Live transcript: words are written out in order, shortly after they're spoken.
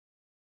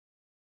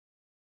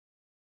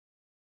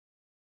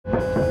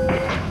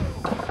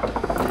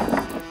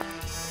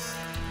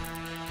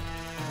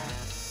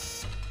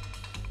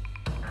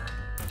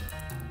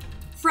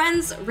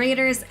Friends,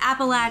 Raiders,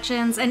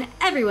 Appalachians, and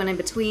everyone in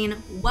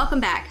between, welcome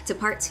back to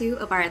part 2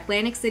 of our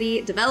Atlantic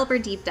City Developer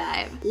Deep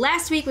Dive.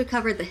 Last week we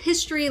covered the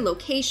history,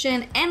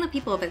 location, and the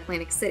people of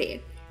Atlantic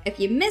City. If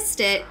you missed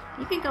it,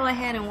 you can go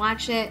ahead and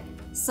watch it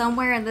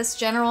somewhere in this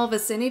general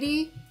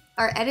vicinity.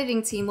 Our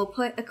editing team will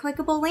put a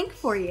clickable link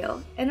for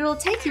you, and it'll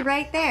take you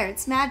right there.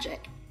 It's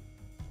magic.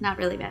 Not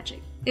really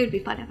magic. It would be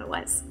fun if it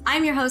was.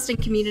 I'm your host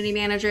and community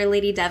manager,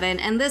 Lady Devann,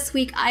 and this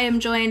week I am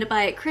joined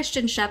by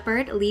Christian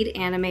Sheppard, lead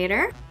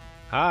animator.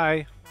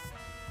 Hi.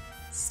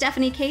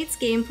 Stephanie Cates,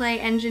 gameplay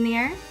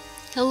engineer.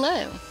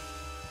 Hello.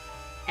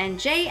 And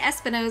Jay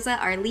Espinosa,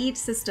 our lead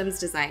systems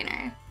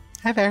designer.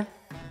 Hi there.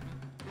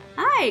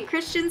 Hi,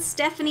 Christian,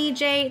 Stephanie,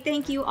 Jay,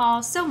 thank you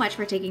all so much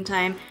for taking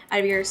time out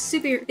of your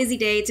super busy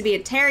day to be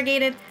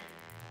interviewed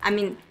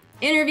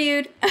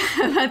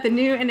about the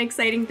new and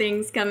exciting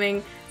things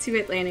coming to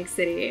Atlantic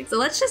City. So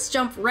let's just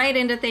jump right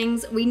into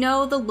things. We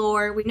know the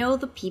lore, we know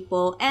the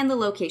people, and the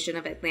location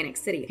of Atlantic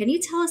City. Can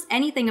you tell us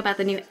anything about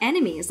the new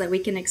enemies that we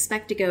can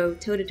expect to go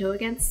toe-to-toe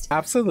against?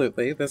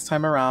 Absolutely. This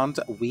time around,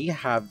 we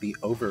have the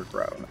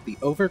Overgrown. The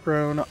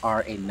Overgrown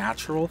are a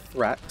natural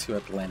threat to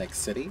Atlantic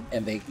City,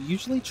 and they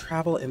usually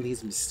travel in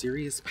these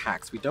mysterious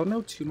packs. We don't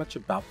know too much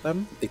about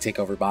them. They take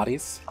over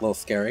bodies, a little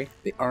scary.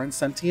 They aren't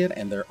sentient,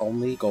 and their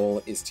only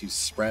goal is to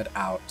spread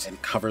out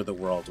and cover the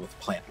world with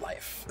plant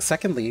life.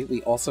 Secondly,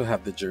 we also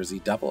have the Jersey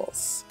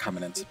Devils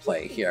coming into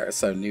play here.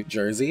 So New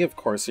Jersey, of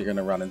course, you're going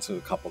to run into a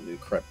couple new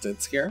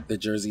cryptids here. The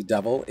Jersey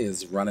Devil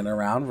is running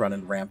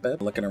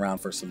rampant, looking around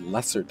for some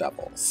lesser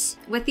devils.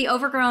 With the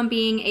Overgrown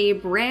being a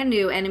brand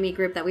new enemy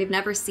group that we've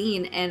never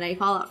seen in a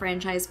Fallout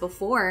franchise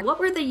before, what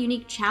were the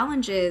unique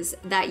challenges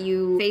that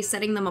you faced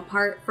setting them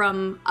apart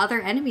from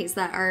other enemies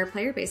that our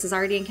player base has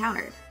already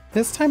encountered?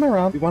 This time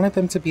around, we wanted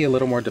them to be a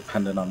little more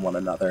dependent on one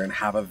another and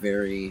have a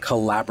very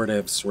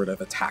collaborative sort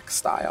of attack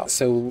style.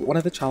 So one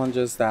of the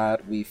challenges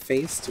that we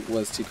faced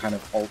was to kind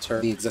of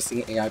alter the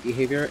existing AI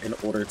behavior in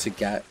order to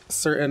get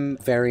certain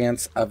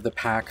variants of the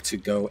pack to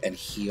go and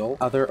heal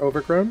other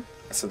Overgrown.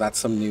 So that's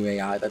some new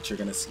AI that you're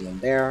going to see in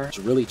there, which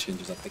really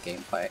changes up the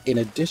gameplay. In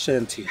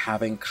addition to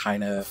having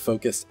kind of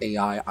focused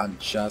AI on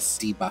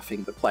just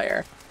debuffing the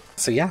player.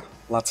 So yeah,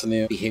 lots of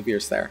new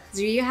behaviors there.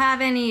 Do you have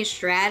any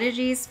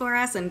strategies for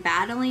us in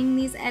battling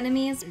these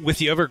enemies? With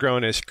the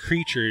Overgrown as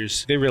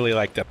creatures, they really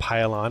like to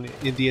pile on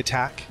in the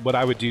attack. What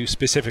I would do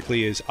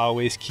specifically is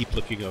always keep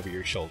looking over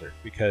your shoulder,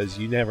 because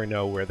you never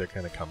know where they're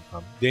going to come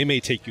from. They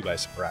may take you by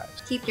surprise.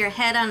 Keep your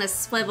head on a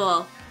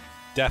swivel.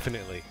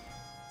 Definitely.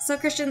 So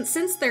Christian,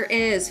 since there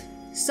is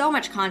so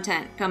much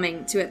content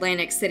coming to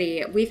Atlantic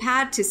City, we've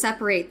had to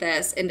separate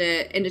this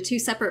into 2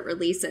 separate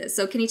releases.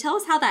 So can you tell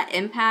us how that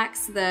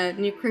impacts the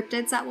new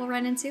cryptids that we'll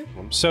run into?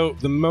 So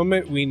the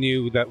moment we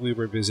knew that we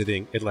were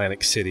visiting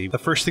Atlantic City, the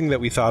first thing that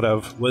we thought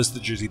of was the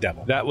Jersey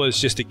Devil. That was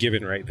just a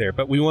given right there.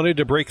 But we wanted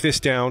to break this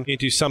down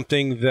into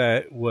something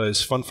that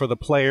was fun for the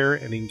player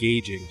and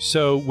engaging.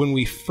 So when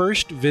we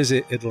first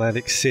visit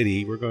Atlantic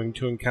City, we're going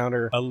to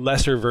encounter a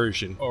lesser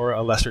version, or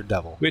a lesser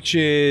devil, which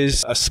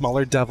is a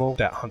smaller devil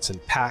that hunts in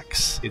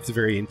packs. It's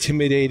very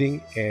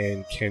intimidating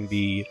and can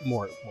be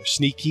more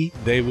sneaky.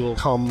 They will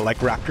come like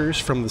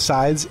raptors from the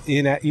sides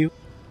in at you.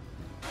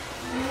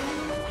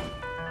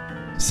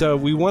 So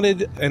we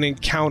wanted an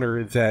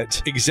encounter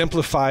that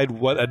exemplified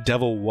what a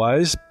devil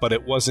was, but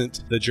it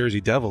wasn't the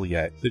Jersey Devil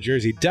yet. The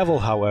Jersey Devil,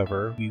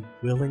 however, we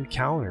will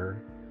encounter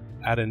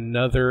at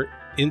another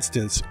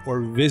instance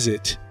or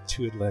visit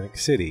to Atlantic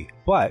City.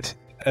 But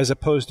as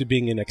opposed to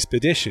being an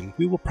expedition,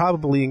 we will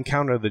probably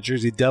encounter the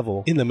Jersey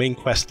Devil in the main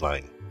quest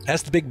line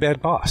as the big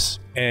bad boss.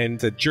 And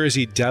the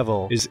Jersey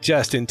Devil is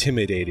just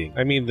intimidating.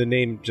 I mean, the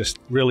name just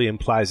really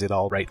implies it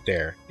all right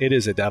there. It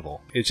is a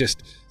devil. It's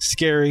just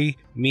scary,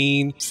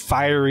 mean,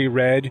 fiery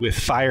red with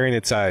fire in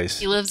its eyes.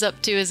 He lives up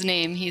to his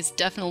name. He's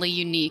definitely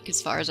unique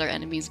as far as our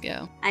enemies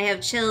go. I have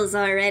chills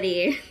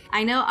already.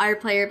 I know our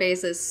player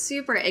base is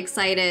super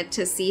excited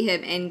to see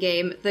him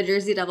in-game. The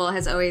Jersey Devil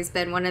has always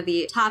been one of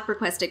the top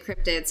requested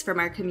cryptids from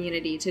our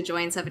community to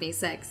join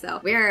 76,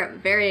 so we're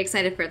very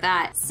excited for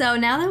that. So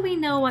now that we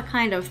know what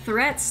kind of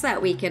threats that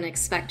we can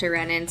expect to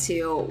run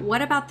into,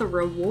 what about the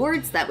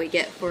rewards that we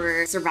get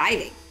for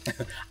surviving?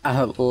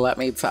 Let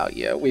me tell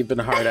you, we've been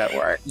hard at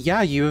work.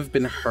 Yeah, you have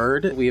been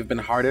heard. We have been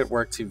hard at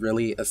work to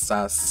really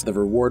assess the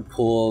reward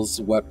pools,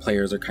 what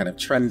players are kind of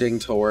trending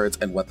towards,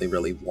 and what they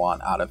really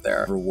want out of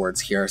their rewards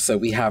here. So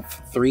we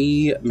have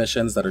 3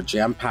 missions that are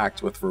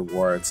jam-packed with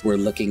rewards. We're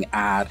looking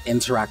at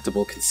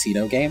interactable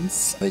casino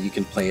games that you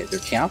can play at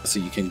your camp. So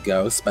you can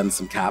go spend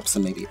some caps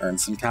and maybe earn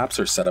some caps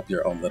or set up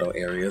your own little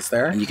areas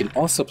there. And you can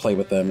also play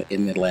with them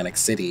in Atlantic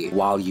City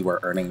while you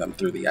are earning them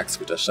through the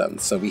expedition.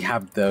 So we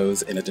have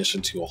those in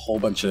addition to a whole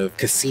bunch of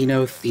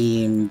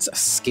casino-themed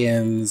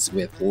skins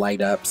with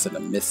light-ups and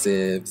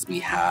emissives. We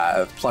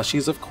have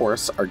plushies, of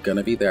course, are going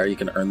to be there. You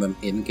can earn them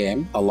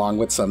in-game, along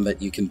with some that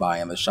you can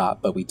buy in the shop,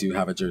 but we do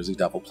have a Jersey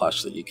Devil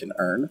plush that you can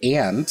earn.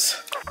 And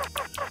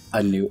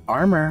a new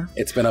armor.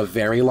 It's been a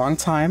very long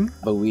time,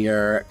 but we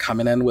are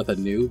coming in with a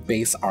new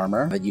base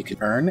armor that you can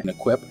earn and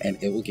equip, and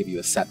it will give you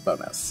a set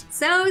bonus.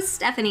 So,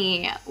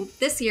 Stephanie,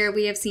 this year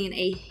we have seen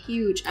a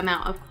huge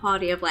amount of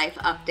quality of life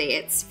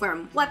updates,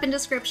 from weapon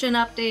description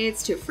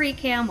updates to free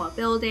cam while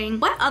building.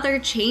 What other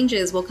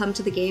changes will come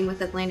to the game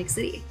with Atlantic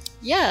City?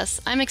 Yes,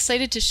 I'm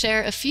excited to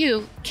share a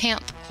few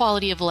camp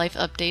quality of life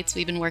updates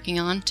we've been working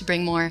on to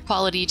bring more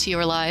quality to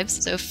your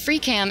lives. So free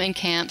cam in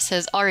camps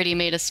has already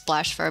made a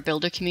splash for our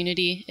builder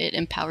community. It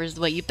empowers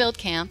the way you build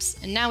camps,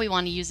 and now we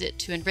want to use it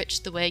to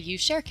enrich the way you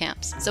share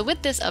camps. So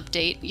with this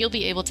update, you'll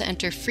be able to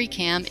enter free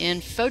cam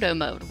in photo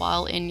mode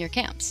while in your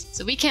camps.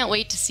 So we can't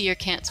wait to see your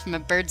camps from a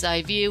bird's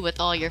eye view with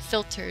all your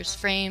filters,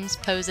 frames,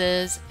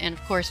 poses, and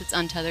of course it's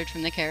untethered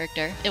from the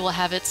character. It will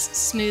have its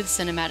smooth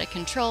cinematic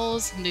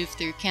controls, move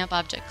through camp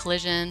object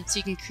collision, so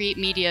you can create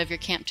media of your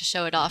camp to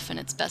show it off in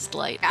its best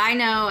light. I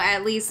know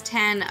at least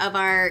 10 of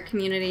our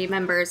community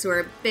members who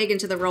are big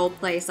into the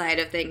roleplay side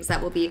of things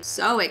that will be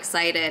so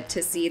excited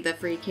to see the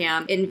free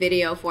cam in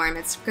video form.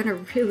 It's going to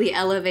really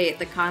elevate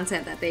the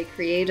content that they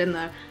create in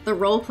the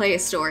roleplay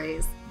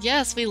stories.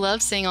 Yes, we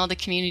love seeing all the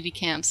community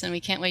camps, and we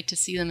can't wait to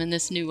see them in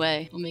this new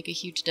way. It'll make a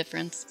huge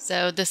difference.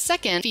 So the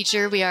second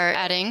feature we are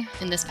adding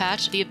in this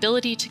patch, the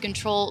ability to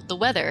control the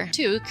weather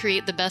to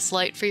create the best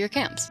light for your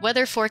camps.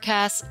 Weather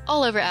forecasts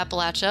all over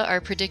Appalachia are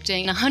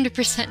predicting a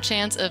 100%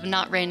 chance of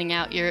not raining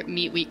out your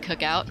Meat Week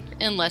cookout,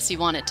 unless you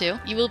want it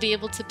to. You will be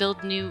able to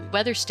build new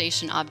weather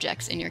station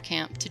objects in your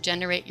camp to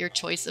generate your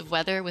choice of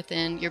weather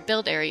within your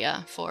build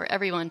area for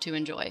everyone to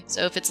enjoy.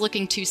 So if it's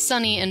looking too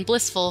sunny and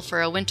blissful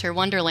for a winter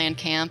wonderland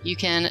camp, you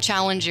can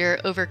challenge your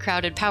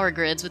overcrowded power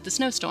grids with the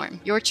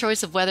snowstorm. Your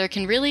choice of weather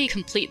can really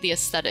complete the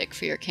aesthetic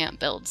for your camp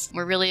builds.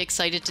 We're really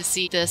excited to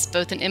see this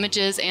both in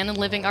images and in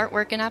living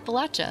artwork in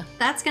Appalachia.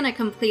 That's going to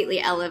completely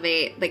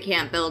elevate the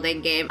camp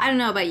building game. I don't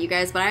know about you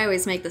guys, but I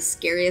always make the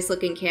scariest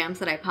looking camps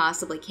that I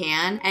possibly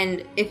can.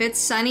 And if it's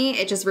sunny,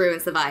 it just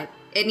ruins the vibe.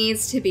 It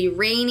needs to be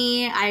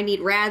rainy. I need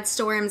rad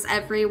storms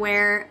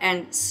everywhere,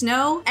 and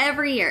snow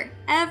every year.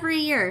 Every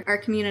year, our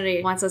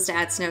community wants us to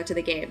add snow to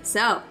the game.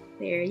 So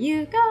there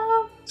you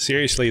go.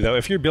 Seriously, though,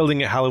 if you're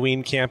building a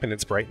Halloween camp and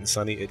it's bright and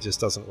sunny, it just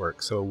doesn't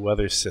work. So a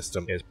weather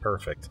system is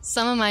perfect.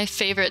 Some of my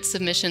favorite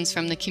submissions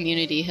from the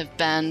community have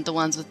been the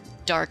ones with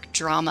dark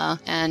drama,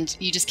 and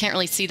you just can't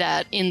really see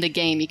that in the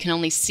game. You can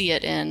only see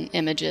it in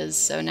images,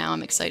 so now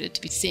I'm excited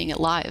to be seeing it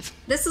live.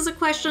 This is a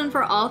question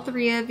for all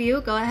three of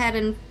you. Go ahead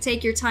and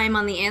take your time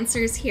on the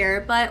answers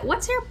here, but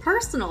what's your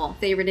personal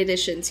favorite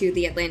addition to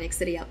the Atlantic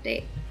City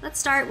update? Let's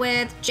start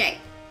with Jay.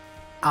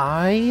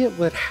 I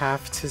would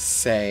have to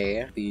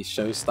say the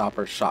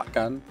Showstopper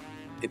shotgun.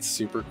 It's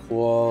super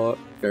cool,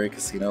 very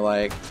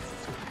casino-like.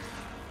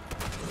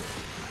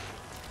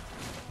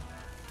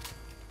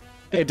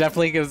 It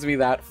definitely gives me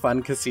that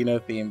fun casino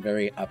theme,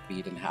 very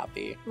upbeat and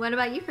happy. What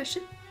about you,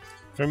 Christian?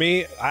 For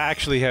me, I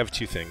actually have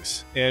two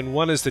things. And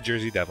one is the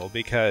Jersey Devil,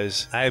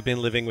 because I have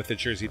been living with the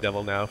Jersey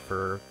Devil now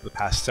for the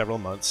past several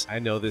months. I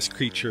know this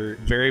creature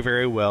very,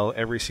 very well.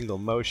 Every single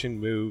motion,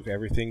 move,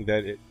 everything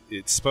that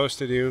it's supposed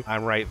to do,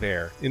 I'm right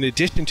there. In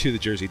addition to the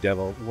Jersey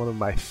Devil, one of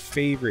my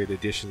favorite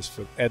additions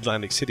for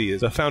Atlantic City is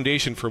the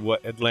foundation for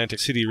what Atlantic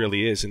City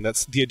really is, and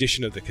that's the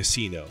addition of the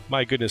casino.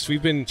 My goodness,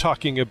 we've been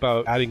talking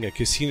about adding a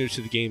casino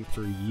to the game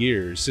for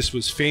years. This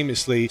was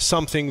famously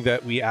something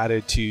that we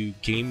added to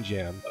Game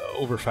Jam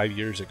over 5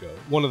 years ago.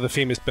 One of the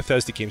famous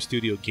Bethesda Game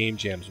Studio game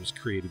jams was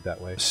created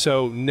that way.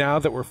 So now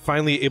that we're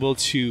finally able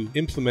to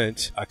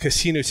implement a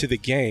casino to the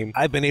game,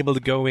 I've been able to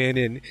go in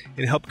and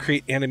help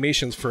create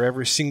animations for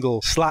every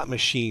single slot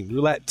machine,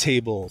 roulette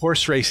table,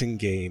 horse racing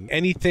game,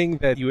 anything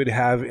that you would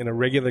have in a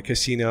regular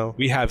casino,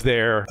 we have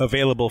there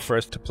available for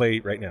us to play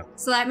right now.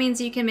 So that means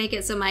you can make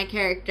it so my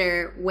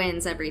character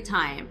wins every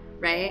time,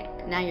 right?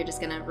 Now you're just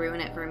gonna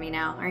ruin it for me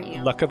now, aren't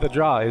you? Luck of the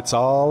draw. It's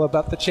all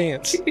about the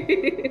chance.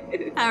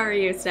 How are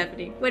you,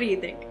 Stephanie? What do you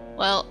think?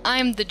 Well,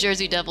 I'm the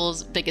Jersey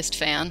Devil's biggest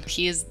fan.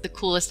 He is the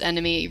coolest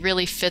enemy. He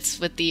really fits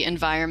with the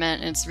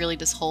environment, and it's really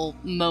this whole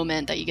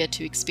moment that you get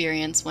to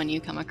experience when you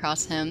come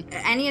across him.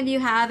 Any of you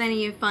have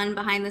any fun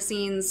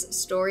behind-the-scenes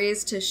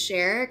stories to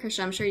share? Because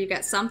I'm sure you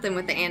got something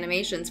with the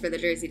animations for the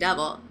Jersey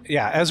Devil.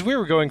 Yeah, as we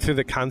were going through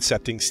the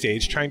concepting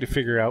stage, trying to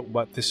figure out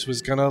what this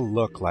was going to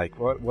look like,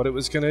 what it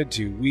was going to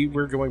do, we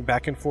were going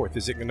back and forth.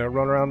 Is it going to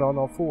run around on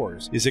all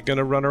fours? Is it going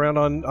to run around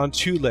on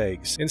two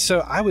legs? And so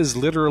I was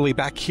literally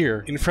back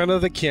here in front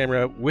of the camera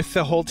with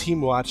the whole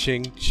team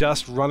watching,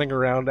 just running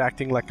around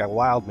acting like a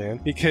wild man,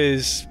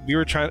 because we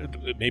were trying,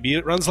 maybe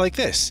it runs like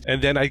this,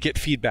 and then I'd get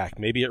feedback,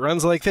 maybe it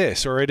runs like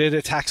this, or it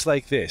attacks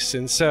like this.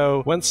 And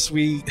so once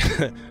we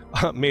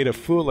made a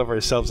fool of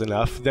ourselves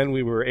enough, then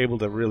we were able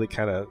to really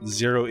kind of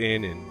zero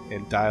in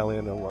and dial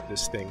in on what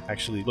this thing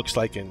actually looks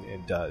like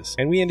and does.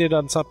 And we ended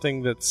on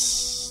something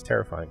that's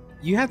terrifying.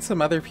 You had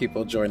some other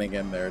people joining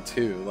in there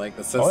too, like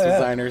the set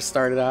designers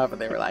started up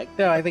and they were like,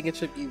 no, I think it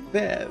should be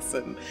this.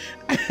 And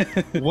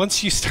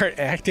once you start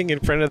acting in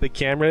front of the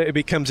camera, it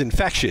becomes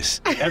infectious.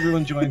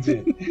 Everyone joins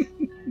in.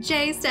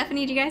 Jay,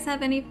 Stephanie, do you guys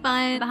have any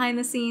fun behind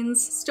the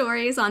scenes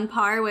stories on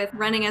par with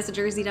running as a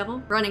Jersey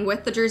Devil? Running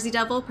with the Jersey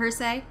Devil, per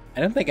se? I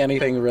don't think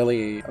anything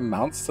really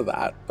amounts to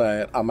that,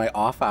 but on my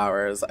off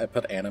hours, I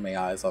put anime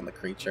eyes on the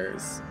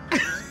creatures.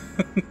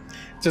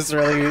 Just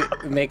really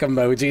make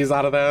emojis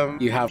out of them.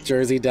 You have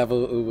Jersey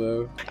Devil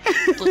Uwu.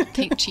 Little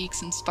pink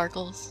cheeks and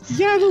sparkles.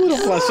 Yeah, the little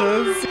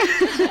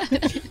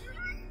flushes.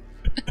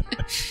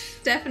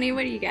 Stephanie,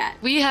 what do you got?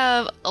 We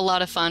have a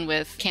lot of fun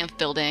with camp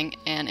building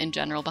and in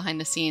general behind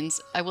the scenes.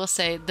 I will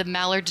say the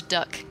mallard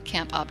duck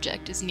camp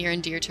object is near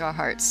and dear to our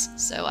hearts,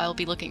 so I'll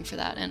be looking for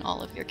that in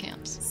all of your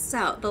camps.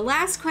 So, the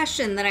last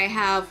question that I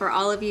have for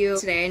all of you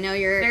today, I know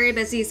you're very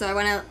busy, so I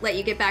want to let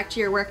you get back to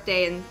your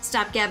workday and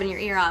stop gabbing your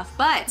ear off,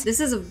 but this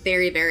is a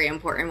very, very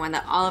important one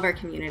that all of our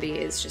community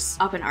is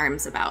just up in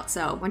arms about,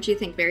 so I want you to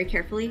think very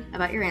carefully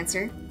about your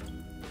answer.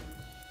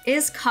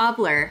 Is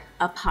cobbler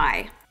a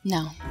pie?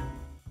 No.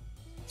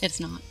 It's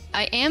not.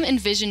 I am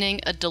envisioning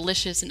a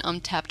delicious and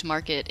untapped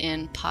market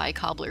in pie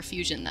cobbler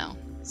fusion, though.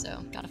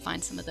 So, gotta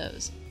find some of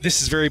those.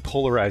 This is very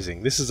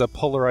polarizing. This is a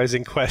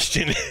polarizing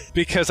question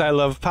because I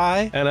love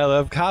pie and I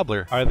love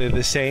cobbler. Are they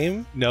the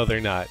same? No, they're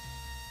not.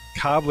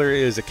 Cobbler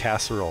is a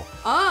casserole.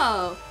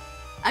 Oh,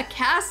 a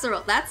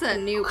casserole. That's a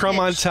new Crumb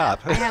on pitch. top.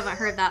 I haven't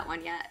heard that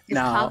one yet. Is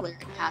No. cobbler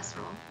a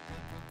casserole?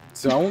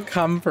 Don't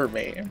come for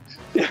me.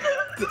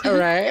 All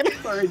right?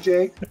 Sorry,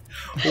 Jake.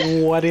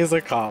 What is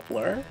a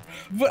cobbler?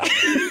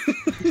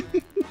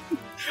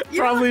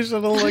 Probably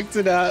should have looked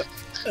it up.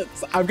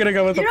 I'm going to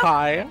go with a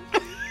pie.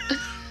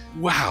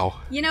 Wow.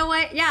 You know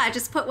what? Yeah,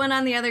 just put one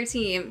on the other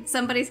team.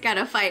 Somebody's got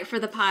to fight for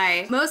the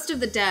pie. Most of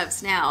the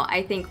devs now,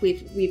 I think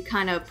we've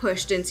kind of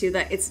pushed into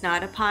the it's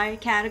not a pie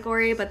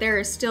category, but there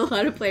are still a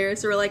lot of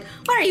players who are like,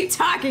 what are you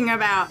talking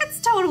about?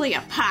 It's totally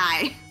a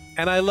pie.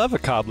 And I love a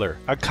cobbler.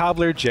 A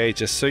cobbler, Jay,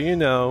 just so you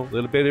know, a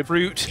little bit of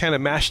fruit kind of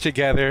mashed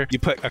together. You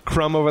put a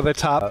crumb over the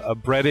top, a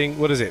breading.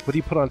 What is it? What do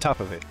you put on top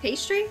of it?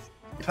 Pastry?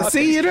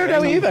 See, you don't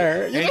know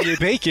either. And you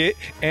bake it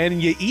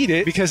and you eat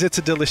it because it's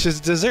a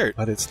delicious dessert.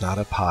 But it's not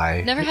a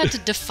pie. Never had to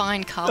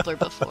define cobbler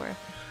before.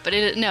 But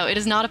it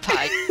is not a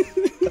pie.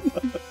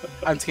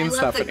 I'm Team I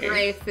love Stephanie. the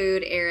gray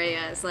food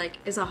areas. Like,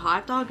 is a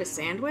hot dog a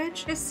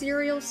sandwich? A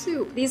cereal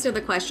soup? These are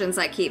the questions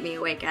that keep me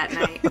awake at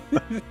night.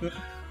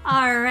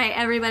 All right,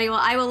 everybody. Well,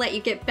 I will let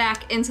you get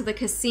back into the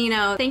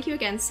casino. Thank you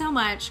again so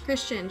much,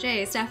 Christian,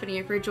 Jay,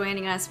 Stephanie, for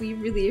joining us. We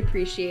really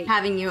appreciate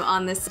having you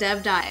on this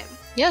dev dive.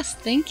 Yes,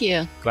 thank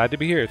you. Glad to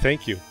be here.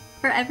 Thank you.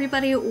 For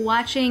everybody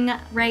watching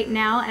right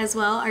now as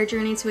well, our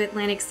journey to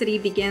Atlantic City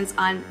begins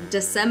on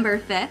December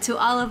 5th. To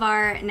all of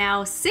our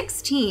now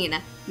 16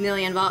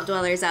 million vault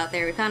dwellers out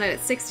there, we found out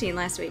it's 16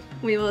 last week.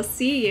 We will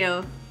see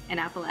you in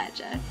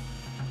Appalachia.